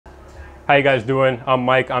How you guys doing? I'm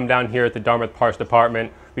Mike. I'm down here at the Dartmouth Parts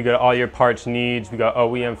Department. We got all your parts needs. We got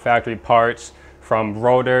OEM factory parts from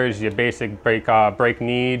rotors, your basic brake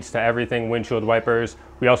needs, to everything, windshield wipers.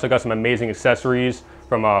 We also got some amazing accessories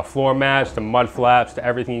from floor mats to mud flaps to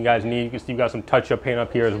everything you guys need. You can see we got some touch-up paint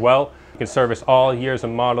up here as well. You can service all years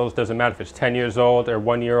and models. Doesn't matter if it's 10 years old or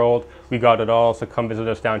 1 year old. We got it all. So come visit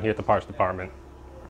us down here at the Parts Department.